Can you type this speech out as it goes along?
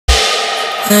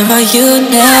about you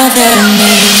now that I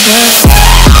need you.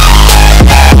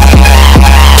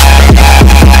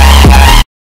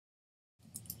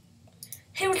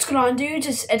 Hey, what's going on, dudes?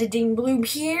 It's Editingbloom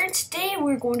here, and today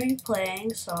we're going to be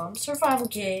playing some survival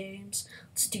games.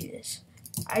 Let's do this.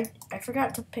 I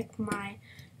forgot to pick my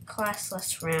class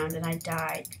last round, and I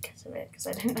died because of it, because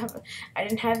I didn't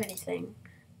have anything.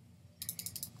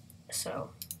 So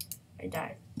I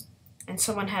died, and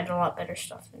someone had a lot better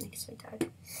stuff than me, so I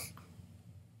died.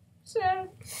 Sad.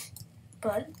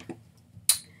 But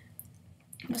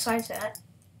besides that,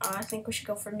 I think we should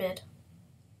go for mid.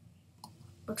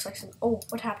 Looks like some. Oh,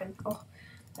 what happened? Oh,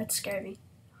 that scared me.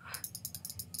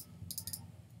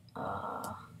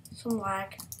 Some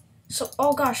lag.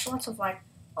 Oh gosh, lots of lag.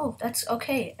 Oh, that's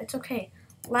okay. It's okay.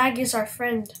 Lag is our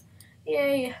friend.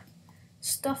 Yay.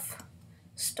 Stuff.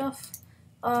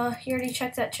 He already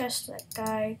checked that chest. That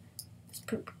guy. It's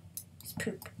poop. It's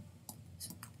poop.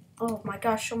 Oh my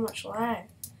gosh, so much lag.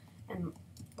 And,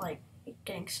 like,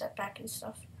 getting set back and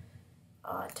stuff.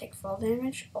 Take fall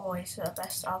damage. Always the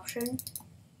best option.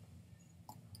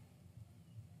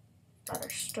 Got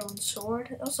our stone sword.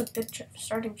 That was a good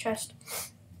starting chest.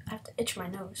 I have to itch my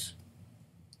nose.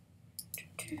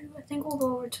 I think we'll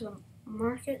go over to the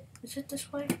market. Is it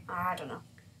this way? I don't know.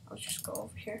 I'll just go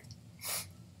over here.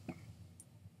 I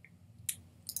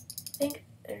think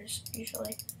there's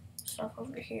usually stuff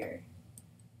over here.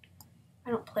 I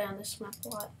don't play on this map a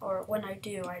lot, or when I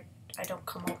do, I don't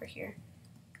come over here.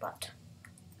 But,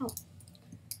 oh.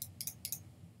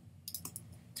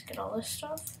 Let's get all this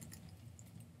stuff.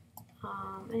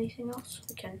 Anything else?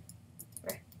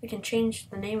 We can change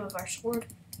the name of our sword.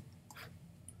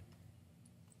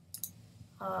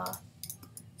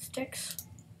 Sticks.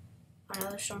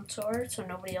 Another stone sword, so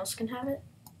nobody else can have it.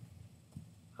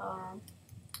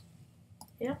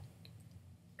 Yeah.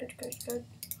 Good.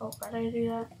 Oh, why did I do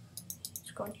that?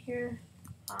 Let's go in here.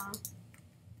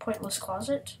 Pointless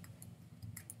closet.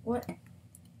 What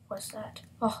was that?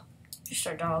 Oh, just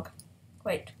our dog.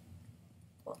 Wait.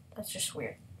 Well, that's just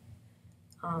weird.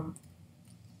 I'll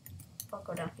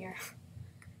go down here.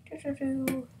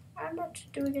 I'm not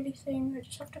doing anything. I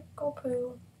just have to go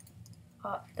poo.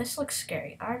 This looks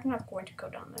scary. I'm not going to go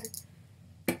down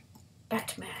there.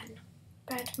 Batman.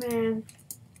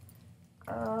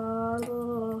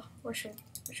 What should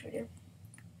we do?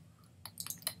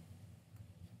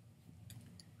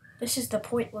 This is the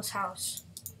pointless house.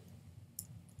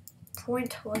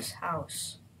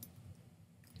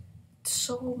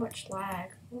 So much lag.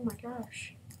 Oh my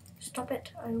gosh. Stop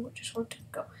it. I just want to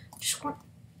go.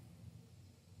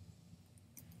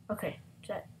 Okay.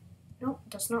 Nope,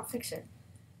 does not fix it.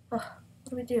 Ugh, what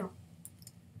do we do?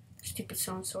 Stupid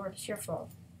stone sword. It's your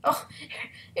fault. Oh,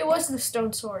 it was the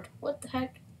stone sword. What the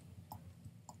heck?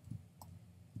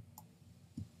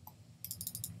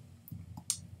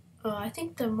 I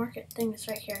think the market thing is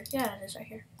right here. Yeah, it is right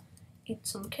here. Eat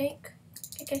some cake.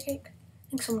 Cake. I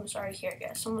think someone was already here.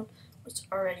 Yeah, someone was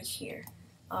already here.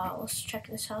 Let's check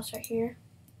this house right here.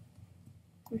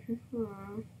 Let's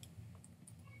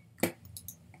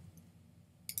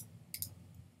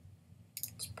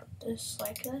put this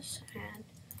like this and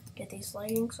get these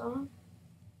leggings on.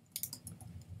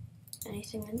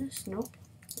 Anything in this? Nope.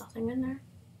 Nothing in there.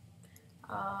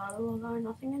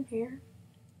 Nothing in here.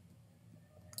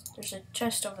 There's a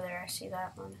chest over there. I see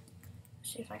that one.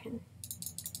 Let's see if I can.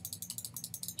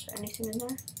 Is there anything in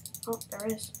there? Oh, there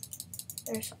is.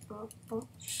 There's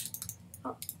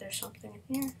there's something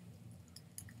in here.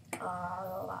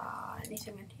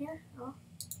 Anything in here? Oh,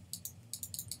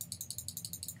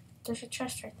 there's a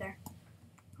chest right there.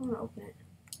 I want to open it.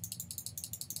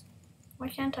 Why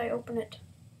can't I open it?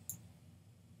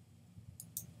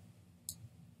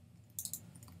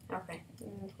 Okay,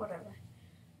 whatever.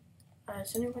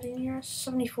 Is anybody near us?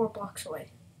 74 blocks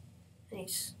away. And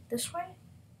he's this way?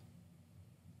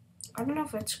 I don't know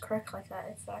if it's correct like that,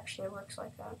 if it actually works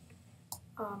like that.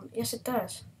 Yes it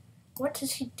does. What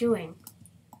is he doing?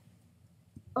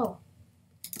 Oh.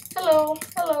 Hello.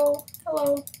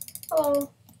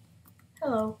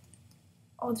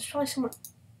 Oh, there's probably someone.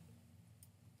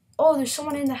 Oh, there's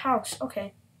someone in the house.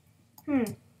 Okay.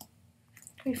 Can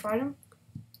we fight him?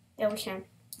 Yeah, we can.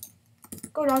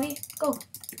 Go, doggy. Go.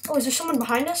 Oh, is there someone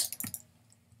behind us?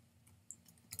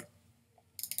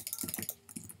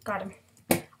 Got him.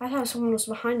 I thought someone was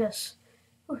behind us.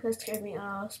 Oh, that scared me.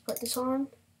 Let's put this on.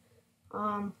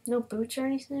 No boots or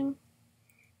anything.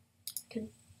 Can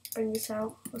bring this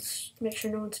out. Let's make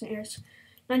sure no one's near us.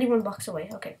 91 blocks away.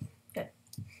 Okay, good.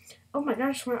 Oh my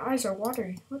gosh, my eyes are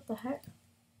watery. What the heck?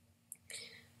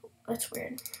 That's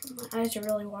weird. My eyes are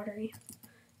really watery.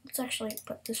 Let's actually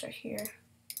put this right here.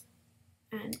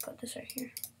 and put this right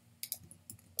here.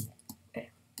 Okay,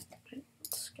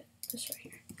 let's get this right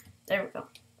here. There we go.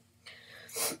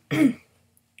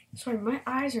 Sorry, my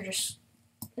eyes are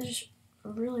they're just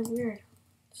really weird.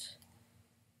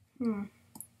 Can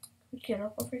we get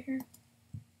up over here?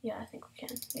 Yeah, I think we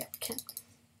can. Yeah, we can.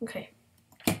 Okay.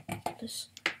 This.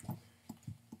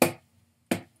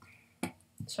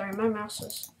 Sorry, my mouse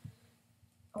is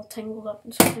all tangled up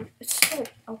in something. It's still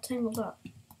all tangled up.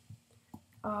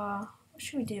 What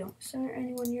should we do? Is there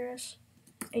anyone near us?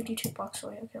 82 blocks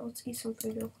away. Okay, let's eat some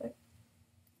food real quick.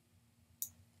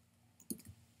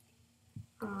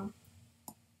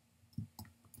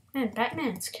 Man,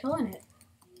 Batman's killing it.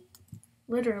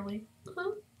 Literally.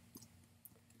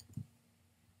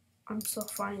 I'm so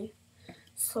funny.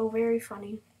 So very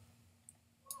funny.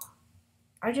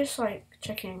 I just like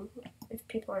checking if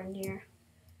people are near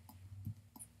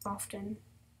often.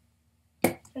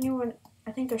 Anyone?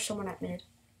 I think there's someone at mid.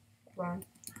 Run.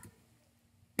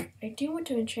 I do want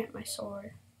to enchant my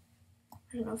sword. I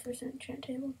don't know if there's an enchant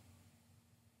table.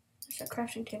 There's a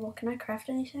crafting table. Can I craft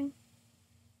anything?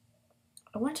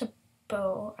 I want a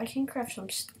bow. I can craft some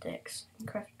sticks.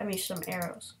 Some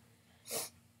arrows.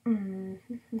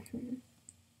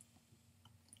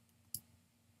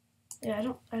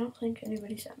 Yeah, I don't think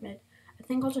anybody's at mid. I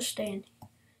think I'll just stay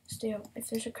up. If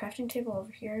there's a crafting table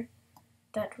over here,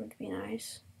 that would be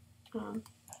nice.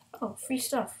 Oh, free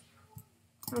stuff.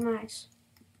 How nice.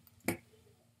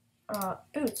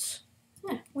 Boots.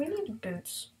 Yeah, we need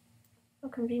boots. How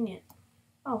convenient.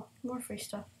 Oh, more free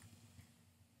stuff.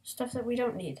 Stuff that we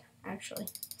don't need, actually.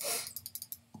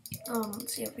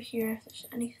 Let's see over here if there's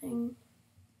anything.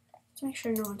 Let's make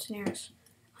sure no one's near us.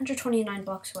 129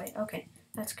 blocks away. Okay,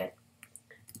 that's good.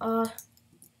 I'm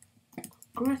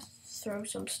gonna throw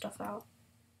some stuff out.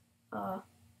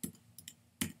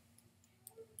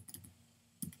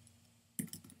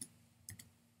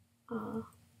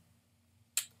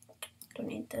 Don't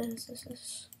need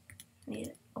this. I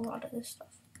need a lot of this stuff.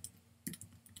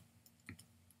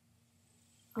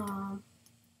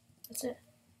 That's it.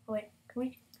 Oh wait, can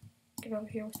we get over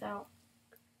here without?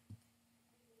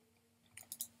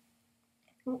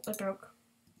 Oh, I broke.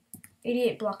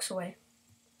 88 blocks away.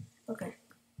 Okay.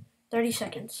 30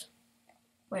 seconds.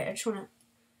 Wait, I just wanna...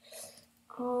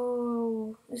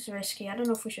 Oh, this is risky. I don't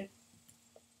know if we should...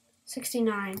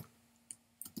 69.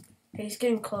 Okay, he's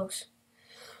getting close.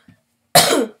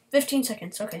 15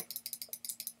 seconds, okay.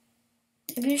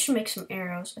 Maybe you should make some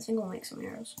arrows. I think I'll make some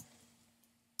arrows.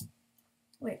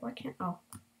 Wait, why can't... Oh.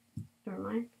 Never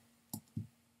mind.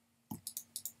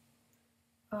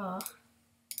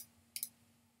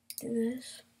 Do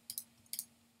this.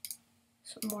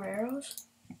 Some more arrows.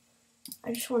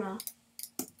 I just wanna...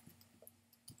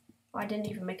 Oh, I didn't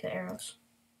even make the arrows.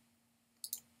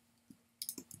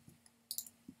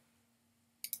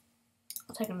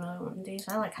 I'll take another one of these.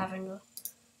 I like having the...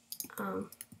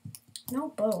 No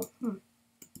bow.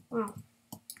 Wow.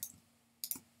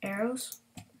 Arrows,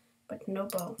 but no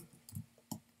bow.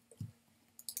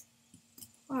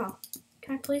 Wow.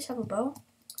 Can I please have a bow?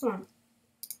 Come on.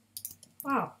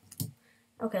 Wow.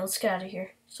 Okay, let's get out of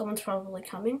here. Someone's probably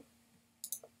coming.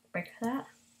 Break that.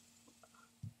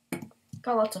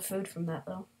 Got lots of food from that,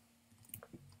 though.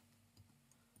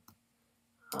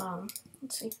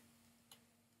 Let's see.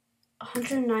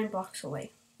 109 blocks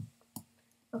away.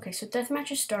 Okay, so deathmatch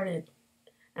has started.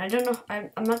 And I don't know,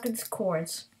 I'm not good with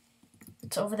chords.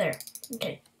 It's over there.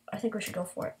 Okay, I think we should go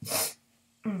for it.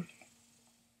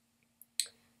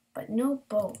 But no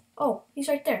bow. Oh, he's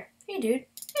right there. Hey, dude.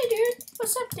 Hey, dude.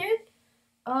 What's up, dude?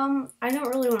 I don't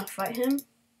really want to fight him.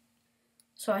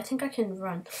 So I think I can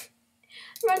run.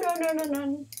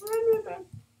 Run.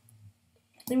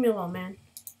 Leave me alone, man.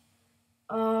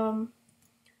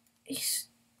 He's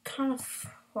kind of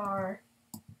far.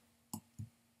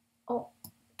 Oh,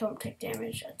 don't take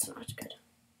damage. That's not good.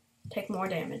 Take more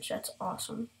damage. That's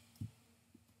awesome.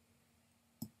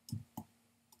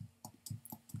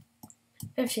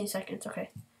 15 seconds. Okay.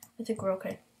 I think we're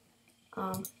okay.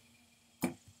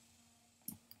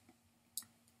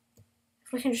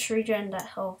 If we can just regen that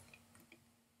health.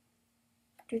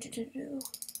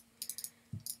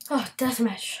 Oh,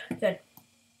 deathmatch. Good.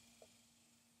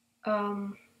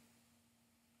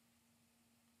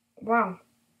 Wow.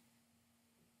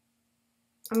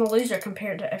 I'm a loser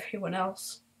compared to everyone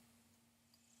else.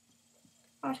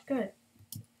 Not good.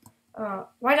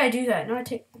 Why'd I do that? Now I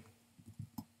take...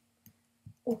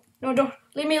 Oh, no, don't.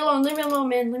 Leave me alone,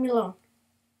 man. Leave me alone.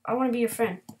 I want to be your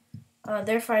friend.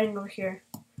 They're fighting over here.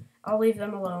 I'll leave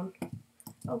them alone.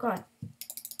 Oh, God.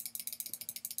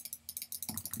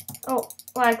 Oh,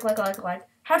 lag.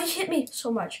 How do you hit me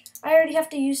so much? I already have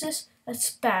to use this.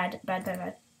 That's bad.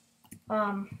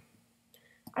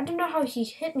 I don't know how he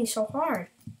hit me so hard.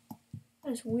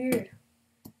 That is weird.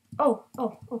 Oh.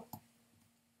 Oh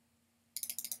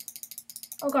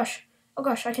gosh,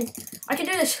 I can do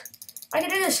this. I can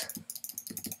do this.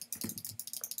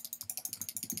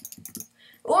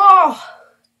 Whoa!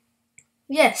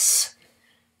 Yes.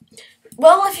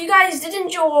 Well, if you guys did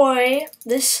enjoy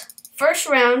this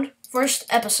first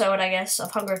episode, I guess,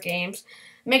 of Hunger Games,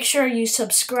 make sure you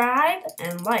subscribe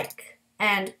and like.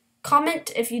 And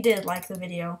comment if you did like the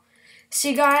video.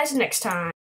 See you guys next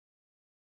time.